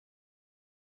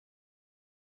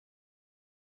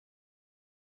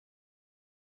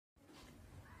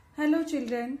Hello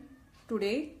children,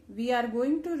 today we are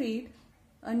going to read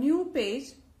a new page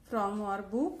from our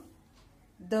book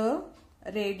The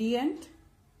Radiant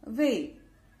Way.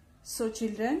 So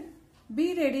children,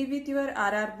 be ready with your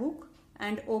RR book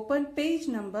and open page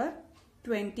number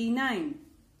 29.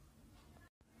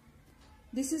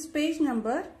 This is page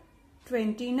number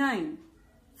 29.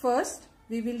 First,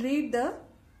 we will read the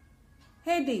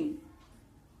heading.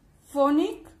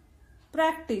 Phonic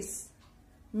practice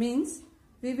means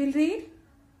we will read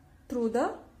through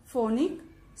the phonic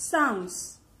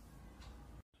sounds.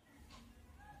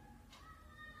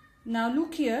 Now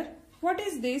look here. What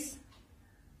is this?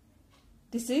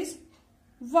 This is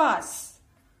vas.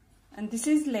 And this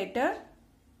is letter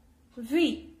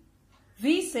V.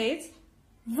 V says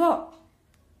V.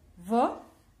 V.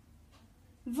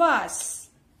 Vas.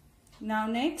 Now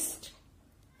next.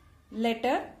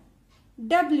 Letter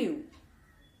W.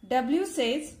 W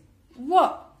says V.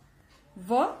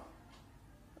 V.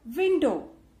 Window.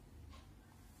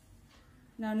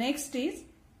 Now next is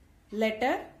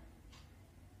letter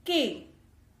K.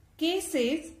 K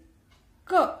says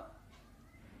K.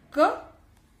 K.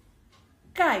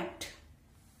 Kite.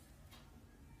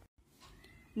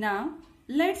 Now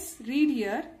let's read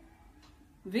here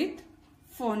with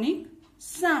phonic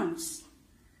sounds.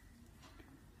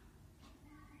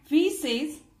 V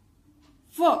says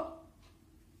V.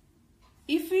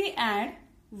 If we add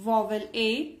vowel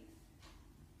A,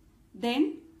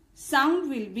 then sound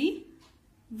will be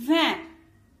va.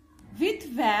 With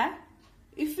va,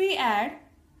 if we add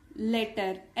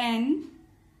letter N,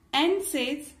 N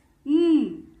says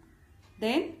N,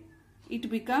 then it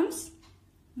becomes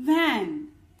van.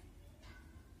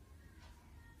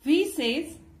 V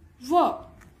says V.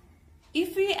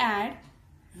 If we add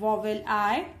vowel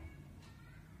I,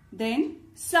 then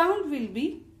sound will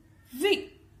be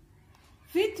V.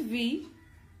 With V,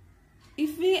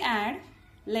 if we add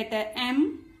letter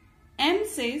M, M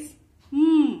says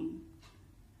M,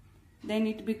 then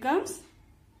it becomes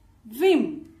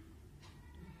Vim.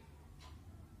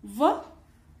 V,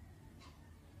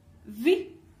 Vi,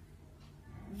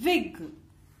 Vig.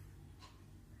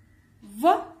 V,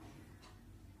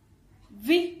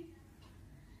 Vi,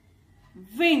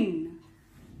 Win.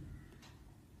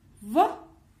 V,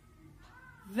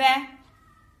 Va,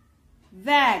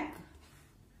 Wag.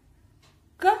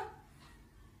 K,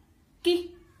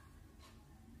 Ki,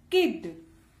 Kid.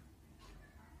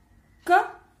 K,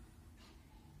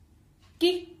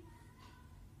 Ki,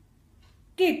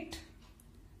 Kit.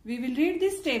 We will read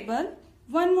this table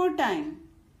one more time.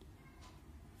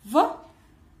 V,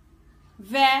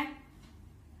 Va,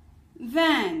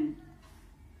 Van.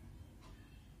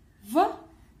 V,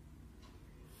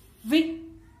 Vi,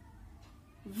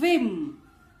 Vim.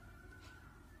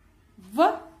 V,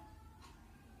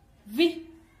 Vi,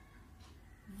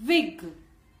 Wig.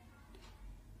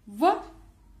 V,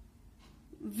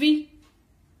 Vi,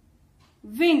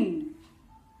 Win.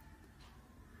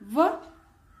 V,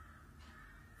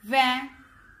 Va,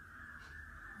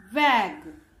 Wag.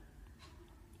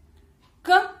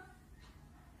 K,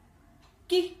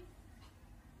 Ki,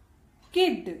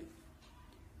 Kid.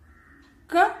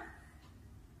 K,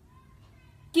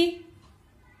 Ki,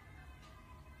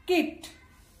 Kit.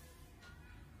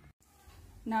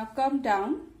 Now come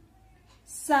down,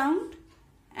 sound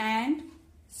and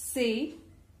say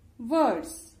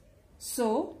words.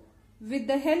 So, with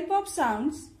the help of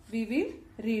sounds, we will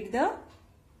read the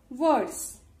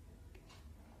words.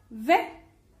 Web,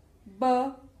 web.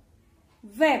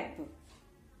 Wet,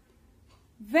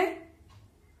 wet.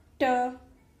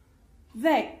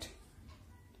 Wed,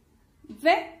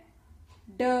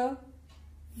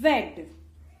 wed.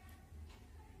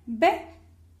 Beg,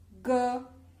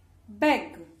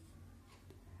 beg.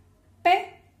 Peg,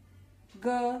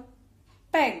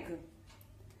 peg.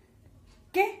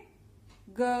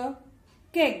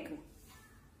 Keg.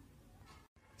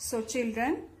 So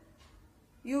children,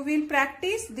 you will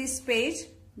practice this page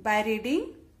by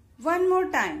reading one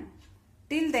more time.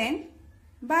 Till then,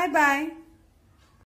 bye-bye.